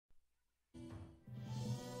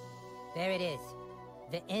There it is.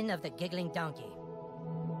 The Inn of the Giggling Donkey.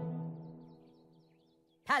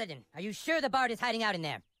 Paladin, are you sure the Bard is hiding out in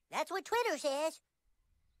there? That's what Twitter says.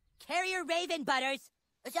 Carrier Raven, Butters!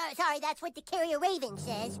 Sorry, that's what the Carrier Raven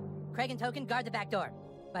says. Craig and Token, guard the back door.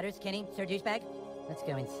 Butters, Kenny, Sir Douchebag, let's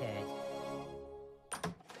go inside.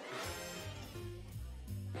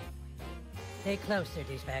 Stay close, Sir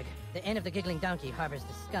Douchebag. The Inn of the Giggling Donkey harbors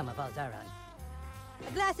the scum of Alzaron.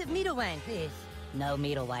 A glass of meadle wine, please. No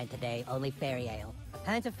meadle wine today, only fairy ale. A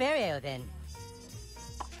pint of fairy ale, then.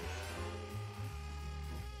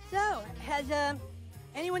 So, has,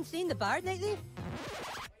 anyone seen the Bard lately?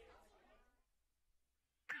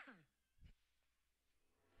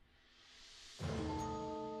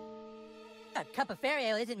 A cup of fairy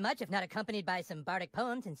ale isn't much if not accompanied by some bardic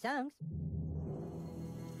poems and songs.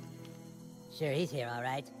 Sure, he's here, all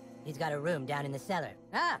right. He's got a room down in the cellar.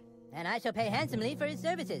 Ah, and I shall pay handsomely for his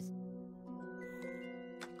services.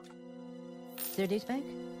 Sir Douchebag?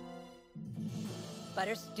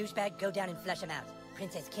 Butters, Douchebag, go down and flush him out.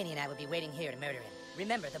 Princess Kenny and I will be waiting here to murder him.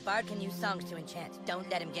 Remember, the Bard can use songs to enchant. Don't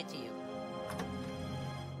let him get to you.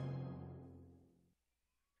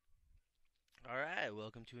 Alright,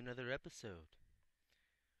 welcome to another episode.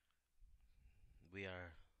 We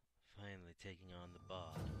are finally taking on the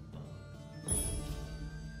Bard.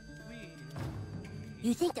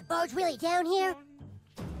 You think the Bard's really down here?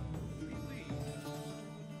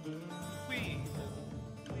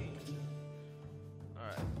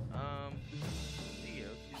 Alright, Leo,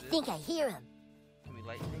 I think I hear him. Can we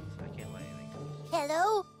light things? I can't light anything.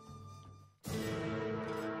 Hello?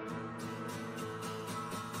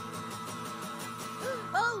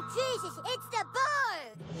 Oh, Jesus, it's the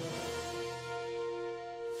Bard!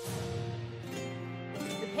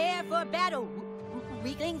 Prepare for battle,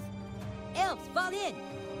 weaklings. Elves, fall in!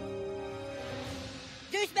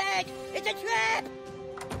 Douchebag! It's a trap!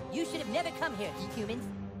 You should have never come here, humans.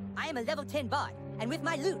 I am a level 10 bard, and with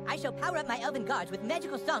my loot, I shall power up my elven guards with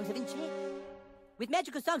magical songs of enchant.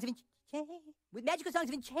 Magical songs of enchant. Magical songs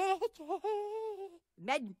of enchant.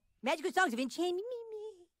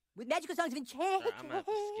 Magical songs of enchant. I'm gonna have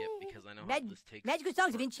to skip because I know how this takes magical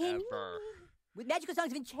songs of enchantment. With magical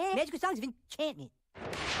songs of enchantment. Magical songs of enchantment.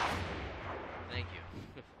 Thank you.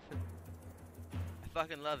 I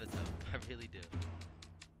fucking love it though. I really do.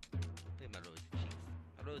 Look at my rosy cheeks.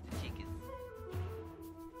 My rosy cheeks.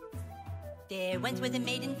 There once was a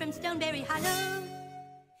maiden from Stoneberry Hollow.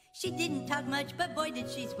 She didn't talk much, but boy did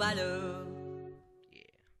she swallow.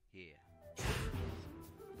 Yeah.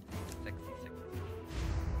 Sexy.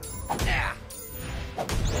 Yeah.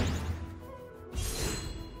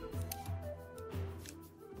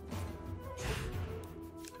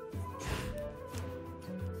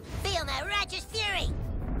 Feel my righteous fury!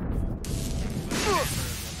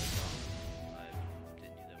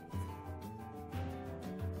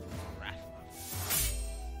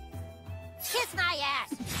 Kiss my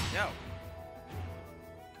ass! No.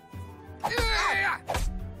 I didn't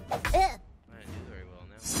do very well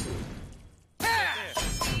now.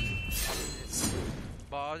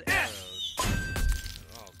 Bald arrows.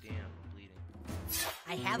 Oh damn, I'm bleeding.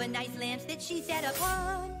 I have a nice lance that she set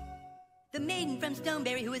upon. The maiden from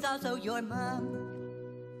Stoneberry who is also your mom.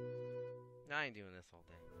 No, I ain't doing this all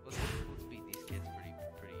day. Let's beat these kids pretty easy.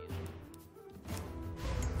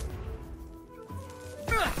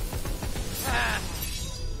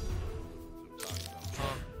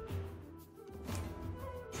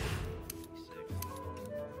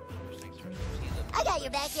 I got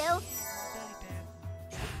your back, yo.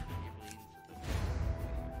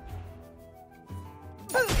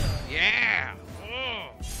 Yeah! Oh.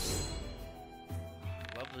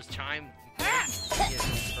 Love this chime. Yeah, perfect.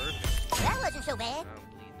 That wasn't so bad. I'm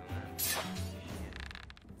bleeding on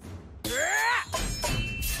that.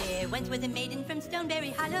 There once was a maiden from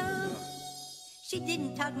Stoneberry Hollow. She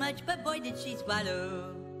didn't talk much, but boy did she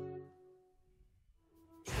swallow.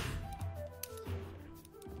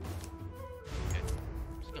 Okay.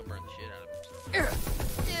 I'm just gonna burn the shit out of him.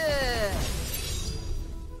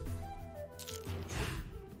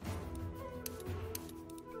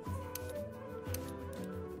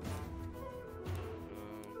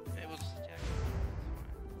 Hey, we'll just attack him.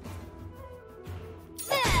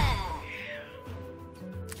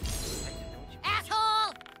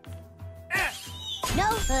 Asshole! No.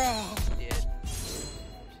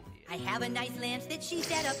 I have a nice lance that she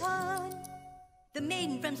set upon. The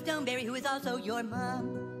maiden from Stoneberry who is also your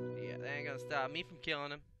mom. Yeah, that ain't gonna stop me from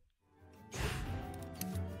killing him.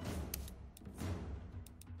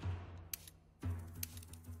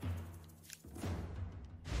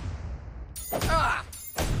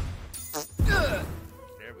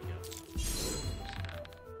 There we go.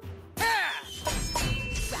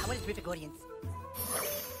 terrific audience.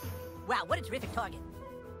 Wow, what a terrific target.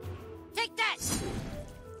 Take that!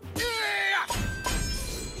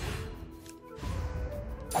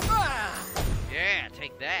 Yeah,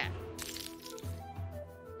 take that.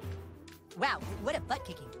 Wow, what a butt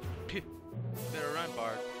kicking. Better run,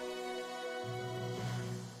 Bard.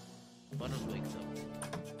 Butters wakes up.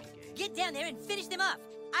 Okay. Get down there and finish them off.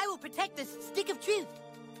 I will protect the stick of truth.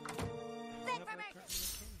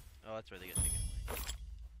 Oh, that's where they get taken away.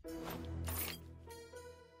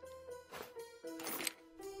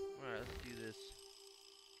 Alright, let's do this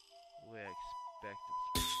the way I expect them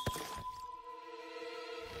to.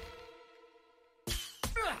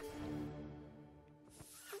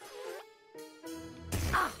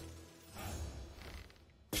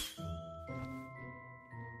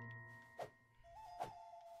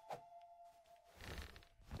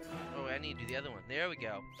 Oh, I need to do the other one. There we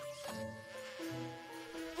go.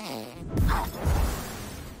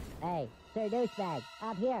 Hey, Sir Douchebag,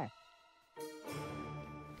 up here. 1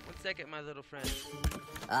 second, my little friend.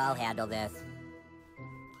 I'll handle this.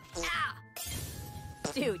 Ah!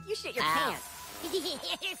 Dude, you shit your pants. Come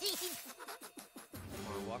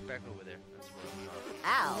on, walk back over there. That's where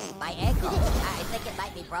I'm Ow, my ankle. I think it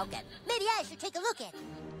might be broken. Maybe I should take a look at it.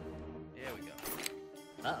 There we go.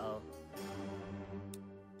 Uh-oh.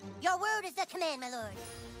 Your word is the command, my lord.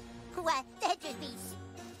 Why, that just beats.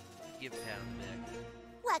 Give a pat on the back.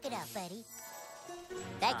 Walk it out, buddy.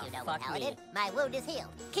 Thank Ah, you, Noble fuck Paladin. me. My wound is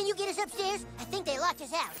healed. Can you get us upstairs? I think they locked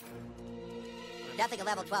us out. Nothing a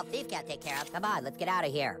level 12 thief can't take care of. Come on, let's get out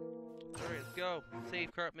of here. Alright, let's go.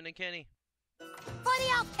 Save Cartman and Kenny. For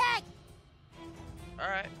the old keg!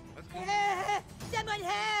 Alright, let's go. Someone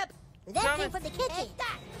help! That Coming. came from the kitchen.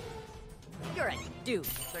 You're a dude.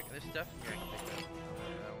 Second, there's stuff in here I can pick up.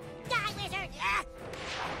 Die, wizard! Ah!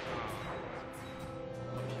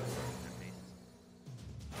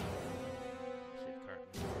 Save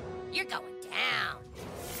Cartman. You're going down.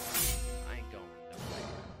 I ain't going. Don't worry.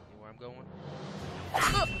 You know where I'm going?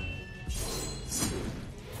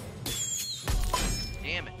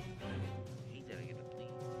 Damn it. I hate that I get to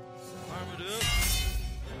bleed. Arm it up.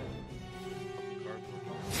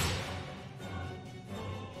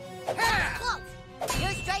 Close!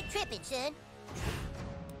 You're straight tripping, son.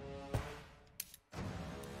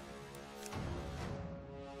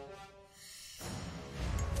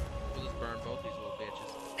 We'll just burn both these little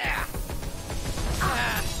bitches.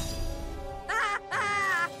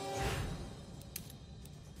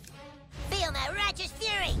 Feel my righteous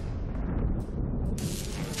fury!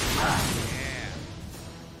 Yeah.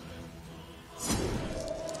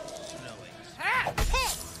 Snowing. Hey!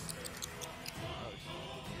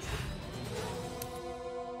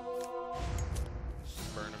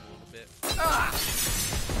 Just burn them a little bit.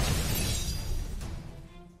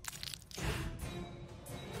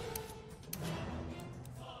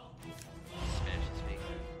 Smash his face.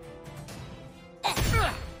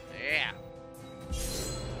 Yeah.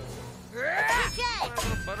 Okay! I'm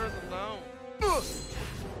gonna butter them down.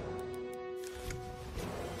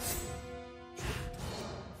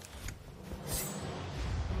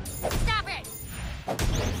 Stop it!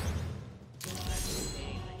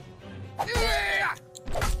 Yeah.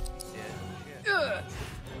 Shit.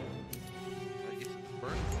 Gotta get some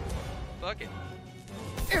burn. Fuck it.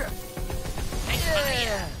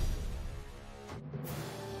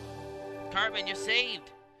 Cartman, you're saved.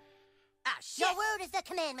 Ah, shit. Your word is the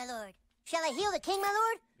command, my lord. Shall I heal the king, my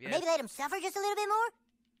lord? Or Yes. maybe let him suffer just a little bit more?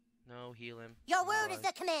 No, heal him. Your word is Lord.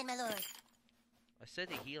 the command, my lord. I said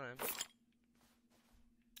to heal him.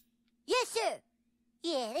 Yes, sir.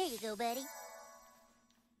 Yeah, there you go, buddy.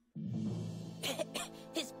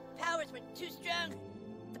 His powers were too strong.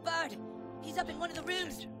 The Bard, he's up in one of the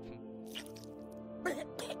rooms.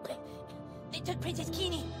 They took Princess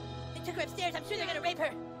Keene. They took her upstairs. I'm sure they're gonna rape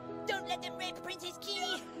her. Don't let them rape Princess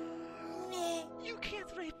Keene. You can't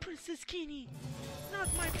rape Princess Keene. Not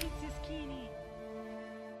my Princess Keene.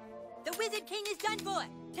 The Wizard King is done for.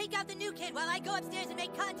 Take out the new kid while I go upstairs and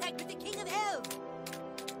make contact with the King of Elves.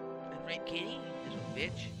 And rape Keene, you little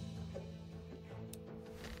bitch.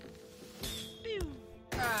 Pew.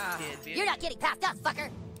 Dead bitch. You're not getting past us, fucker.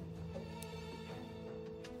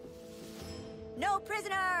 No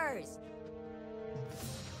prisoners.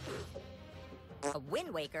 A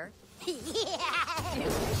Wind Waker? Yeah.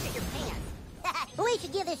 Dude, shit your pants. We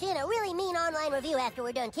should give this in a really mean online review after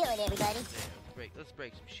we're done killing everybody. Yeah, let's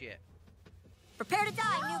break some shit. Prepare to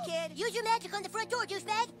die, new kid. Use your magic on the front door,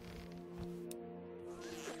 douchebag.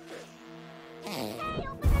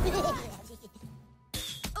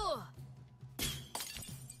 Oh,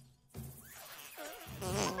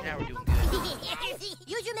 Now we're doing good.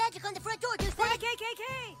 Use your magic on the front door, douchebag.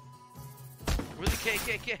 KKK. We're the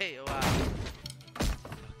KKK. Oh, wow.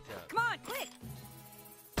 Come on, quick!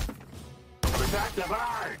 Protect the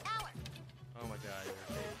bird! Oh my god.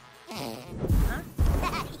 Huh?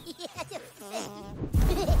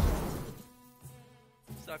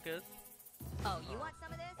 Suckers. Oh, you want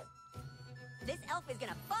some of this? This elf is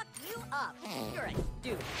gonna fuck you up. You're a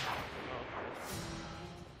dude. Oh,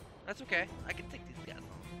 that's okay. I can take these guys on.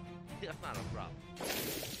 That's not a problem.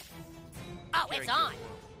 Oh, it's on.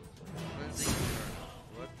 Lindsay,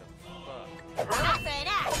 what the fuck? Eye for an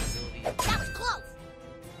eye. That was close.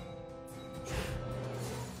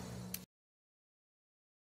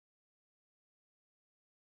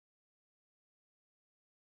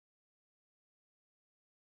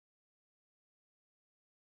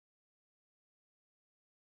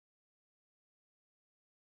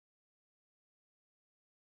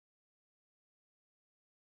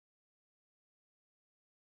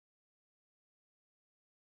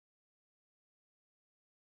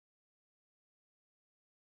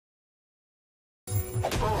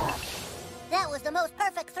 That was the most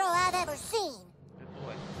perfect throw I've ever seen. Good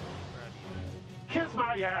boy. Kiss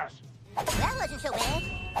my ass! That wasn't so bad.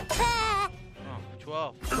 Ah! Oh,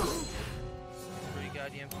 12. Pretty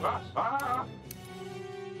goddamn close. Ah,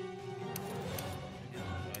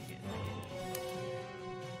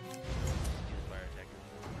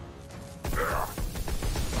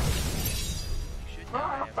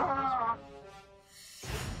 ah.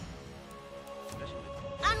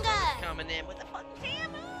 I'm good. Coming in with the fucking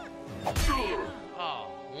hammer. Oh,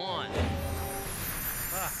 one.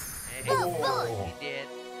 Ah, hey, Oh, boy. he did.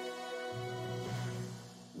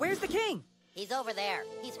 Where's the king? He's over there.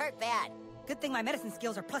 He's hurt bad. Good thing my medicine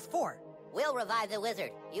skills are +4. We'll revive the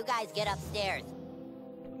wizard. You guys get upstairs.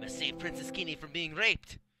 I'm gonna save Princess Skinny from being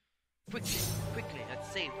raped. Quickly, quickly, let's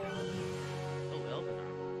save her. Oh, Elven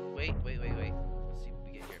armor. Wait. Let's see what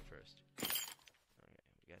we get here first. Okay,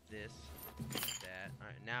 we got this, that.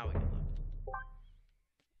 Alright, now we can look.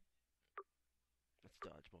 That's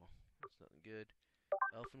dodgeball. That's nothing good.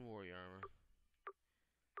 Elfin warrior armor.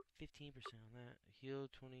 15% on that. Heal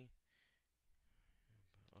 20.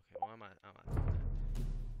 Okay, well I'm not doing that.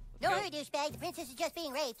 Let's No go. hurry, douchebag. The princess is just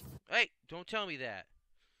being raped. Hey, don't tell me that.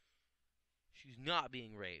 She's not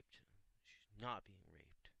being raped. She's not being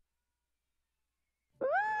raped.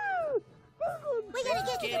 We gotta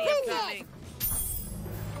get to Skinny, the I'm princess. coming.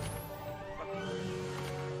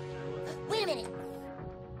 Wait a minute.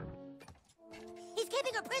 He's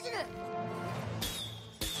keeping her prisoner.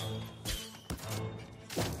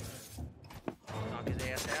 Knock his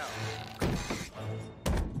ass out.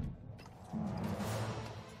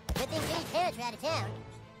 Good thing Kitty's parents are out of town.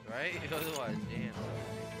 Right? Otherwise, damn.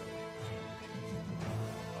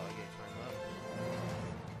 Oh, I gotta climb up.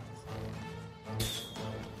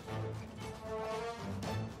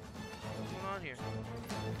 What's going on here?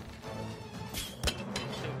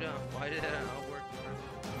 So dumb. Why did that not work?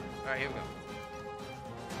 Alright, here we go.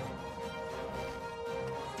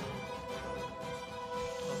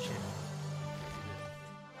 Oh shit.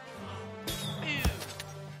 Ew.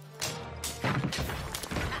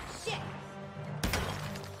 Ah, shit.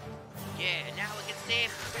 Yeah, now we can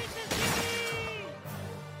save Princess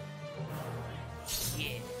Kitty!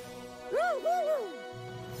 Yeah. Woo, woo, woo.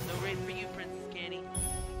 No rape for you, Princess Kenny.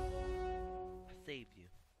 I saved you.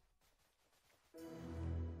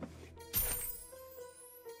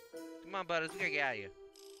 Come on, Butters, we gotta get out of here.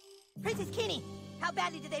 Princess Kenny, how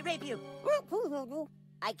badly did they rape you?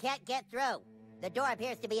 I can't get through. The door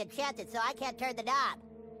appears to be enchanted, so I can't turn the knob.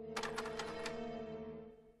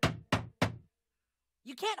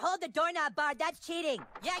 You can't hold the doorknob, Bard. That's cheating.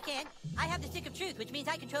 Yeah, I can. I have the stick of truth, which means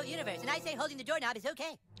I control the universe, and I say holding the doorknob is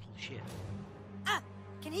okay. Holy shit. Ah,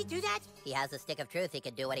 can he do that? He has the stick of truth. He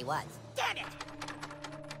can do what he wants. Damn it!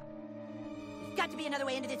 There's got to be another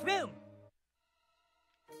way into this room.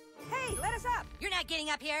 Hey, let us up. You're not getting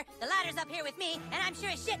up here. The ladder's up here with me, and I'm sure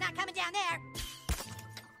as shit not coming down there.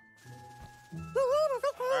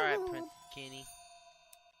 Alright, Princess Kenny.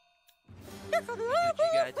 Do what you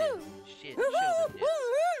gotta do. Shit, show them this.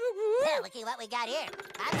 Well, looky what we got here.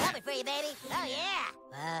 I'm coming for you, baby. Oh, yeah.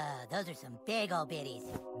 Wow, those are some big old bitties.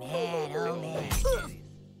 Man, oh man.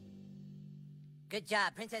 Good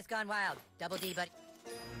job, Princess Gone Wild. Double D, buddy.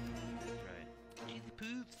 Right. Easy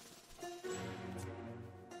poops.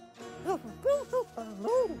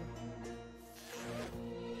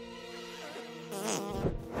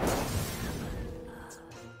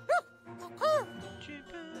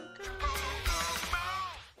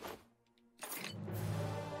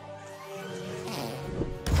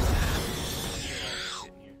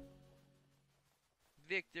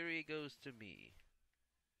 Victory goes to me.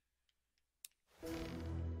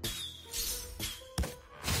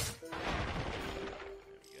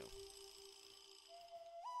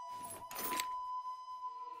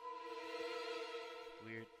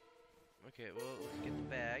 Okay, well, let's get the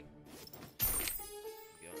bag.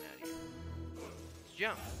 Get on out of here. Let's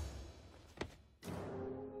jump.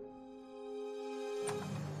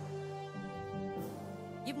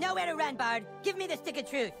 You've nowhere to run, Bard. Give me the stick of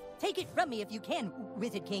truth. Take it from me if you can,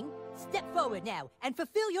 Wizard King. Step forward now and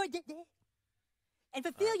fulfill your Can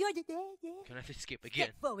I just skip again?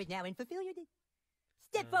 Step forward now and fulfill your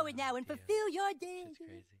Step forward now and fulfill your That's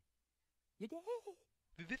crazy. Your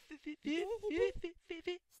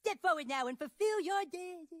Step forward now and fulfill your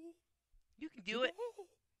You can do it.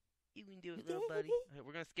 You can do it, little buddy. Alright,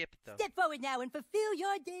 we're gonna skip it though. Step forward now and fulfill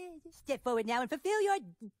your Step forward now and fulfill your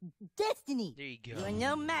destiny. There you go. You are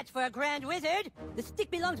no match for a grand wizard. The stick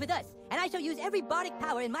belongs with us, and I shall use every bardic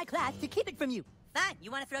power in my class to keep it from you. Fine.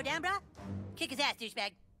 You want to throw down, brah? Kick his ass,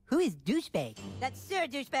 douchebag. Who is douchebag? That's Sir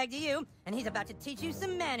Douchebag to you, and he's about to teach you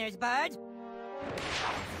some manners, Bard.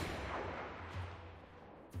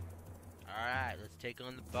 Alright, let's take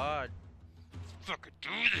on the Bard. Let's fucking do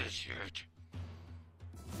this shit.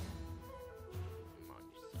 Come on,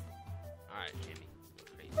 you son. Alright, Jimmy. Go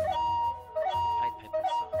crazy. Pipe pepper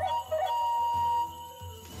sauce.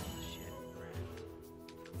 Shit, brand.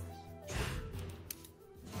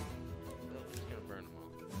 Oh, we're just gonna burn them all.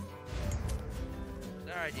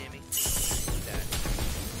 Alright, Jimmy. Do that.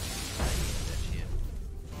 That shit.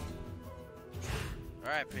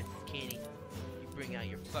 Alright, Princess Kenny. You bring out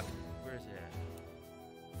your fucking... Where is it at?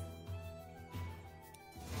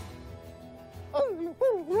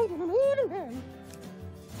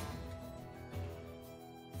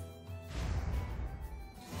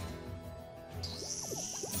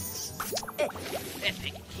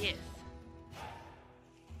 Epic kiss.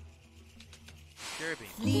 Derby.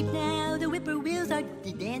 Sleep now, the whippoorwills are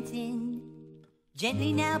dancing.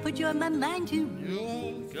 Gently now, put your mind to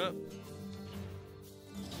rest. Go.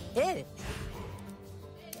 Hey.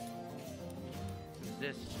 Who's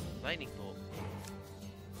this? Lightning bolt.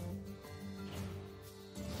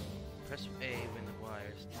 Press A when the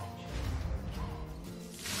wires touch.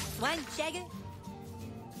 Swine shagger.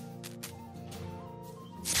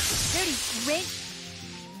 Dirty wrench.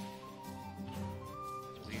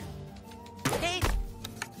 It's weird. Hey.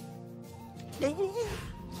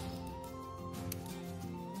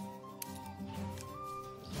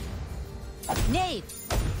 Knave.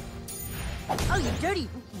 Oh, you dirty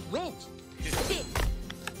wench. Shit.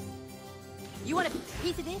 You want a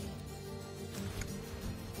piece of this?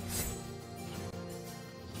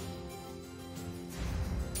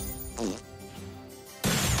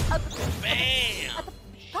 Bam!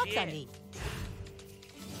 Pox on me.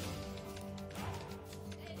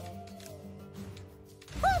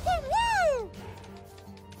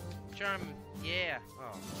 Charm, yeah.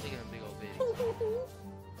 Oh, look at him, big old bitty.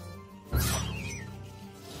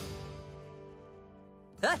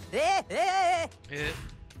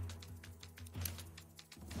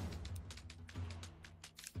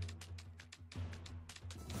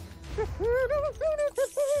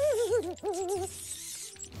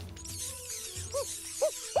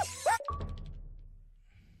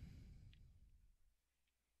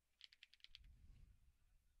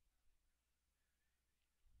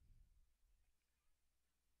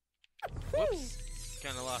 Whoops.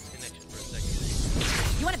 Kind of lost connection for a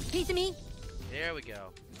second. You want a piece of me? There we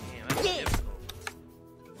go. Damn, that's Yeah. difficult.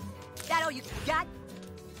 That all you got?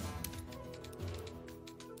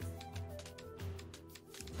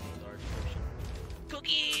 Large potion.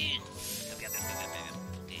 Cookies!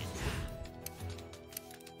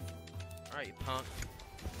 Alright, you punk.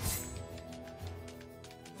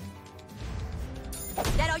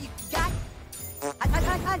 That all you got?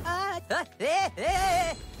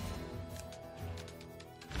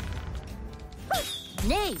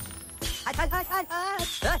 Nay!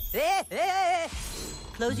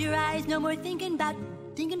 Close your eyes, no more thinking about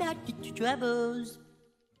your troubles.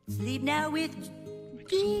 Sleep now with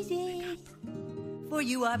Jesus, for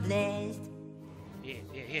you are blessed. Yeah,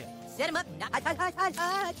 yeah, yeah. Set him up.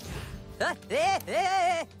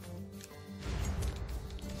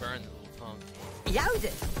 Burn the little punk.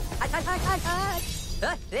 Yowza!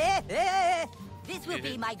 This will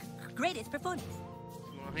be my greatest performance. What's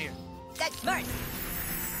going on here? That's smart.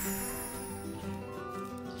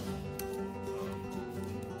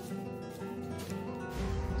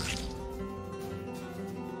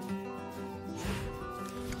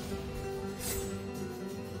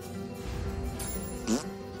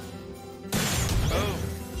 Oh!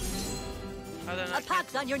 How did I A not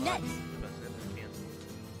pox on your nuts.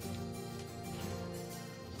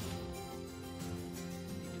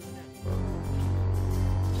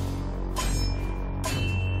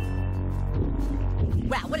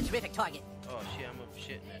 Wow, what a terrific target. Oh shit, I'm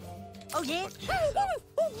overshitting it. Oh, yeah? Fuck shit,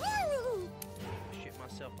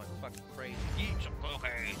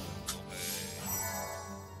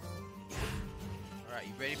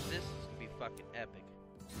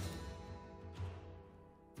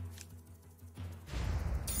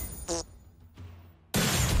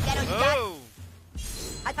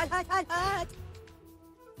 Hot, hot, hot, hot, hot.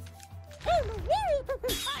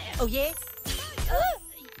 Oh, yeah?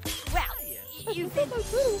 Well, you've been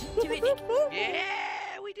terrific.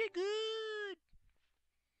 Yeah, we did good.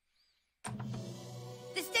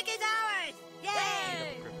 The stick is ours!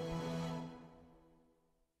 Yay!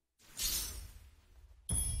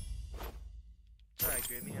 Sorry,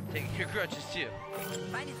 Grimmy, I'm taking your crutches too.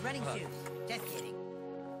 Find his running shoes. Just kidding.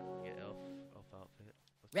 Yeah, elf outfit.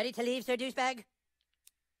 Ready to leave, Sir Douchebag?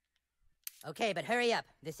 Okay, but hurry up.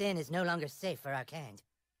 This inn is no longer safe for our kind.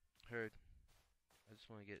 Heard. I just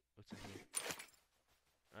want to get what's in here.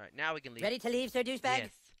 All right, now we can leave. Ready to leave, Sir Douchebag? Yes.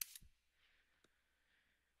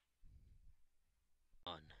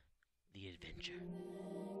 On the adventure.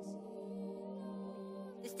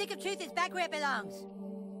 The stick of truth is back where it belongs.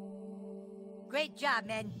 Great job,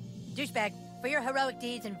 men. Douchebag, for your heroic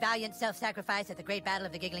deeds and valiant self-sacrifice at the Great Battle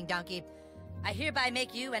of the Giggling Donkey, I hereby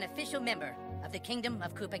make you an official member of the Kingdom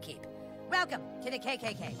of Koopa Keep. Welcome to the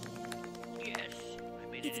KKK. Yes. I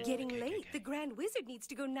made It's getting late. The Grand Wizard needs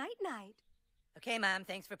to go night-night. Okay, Mom,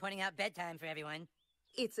 thanks for pointing out bedtime for everyone.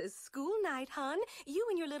 It's a school night, hon. You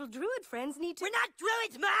and your little druid friends need to— We're not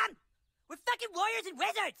druids, Mom! We're fucking warriors and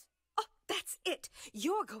wizards! Oh, that's it.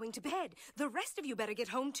 You're going to bed. The rest of you better get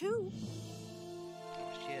home, too.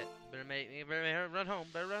 Oh shit! Better run home.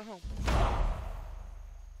 Better run home.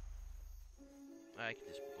 I can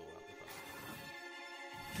just go out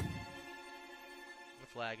without. I'm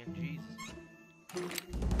flagging, Jesus.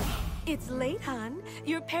 It's late, hon.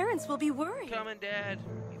 Your parents will be worried. Coming, Dad.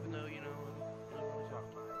 Even though you know I'm not gonna talk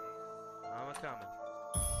to you. I'm a coming.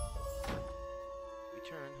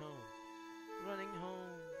 Return home. Running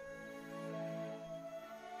home.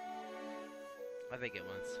 I think it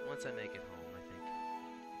once I make it home,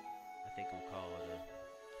 I think we'll call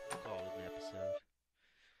it an episode.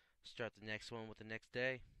 Start the next one with the next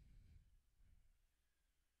day.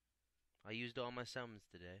 I used all my summons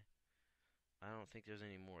today. I don't think there's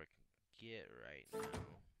any more I can get right now.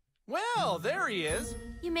 Well, there he is.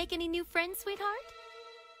 You make any new friends, sweetheart?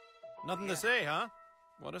 Nothing to say, huh?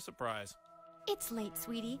 What a surprise. It's late,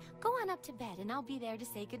 sweetie. Go on up to bed, and I'll be there to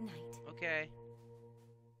say goodnight. Okay.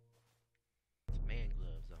 It's man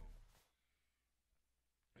gloves on.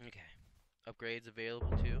 Okay. Upgrades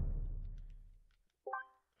available too.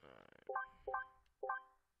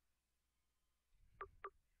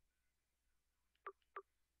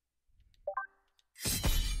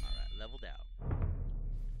 Alright, leveled out.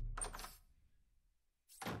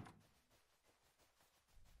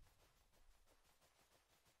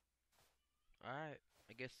 Alright,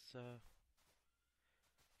 I guess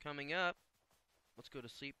coming up, let's go to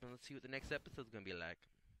sleep and let's see what the next episode's gonna be like.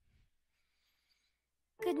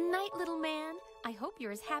 Good night, little man. I hope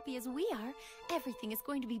you're as happy as we are. Everything is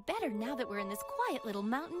going to be better now that we're in this quiet little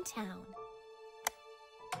mountain town.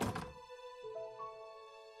 I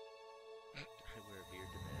wear a beard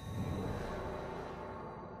to bed.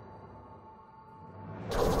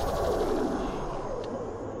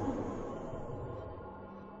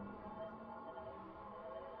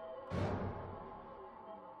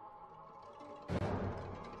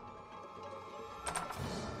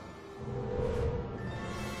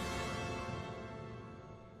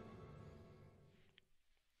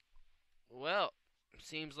 Well,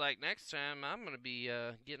 seems like next time I'm gonna be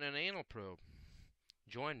getting an anal probe.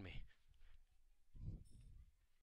 Join me.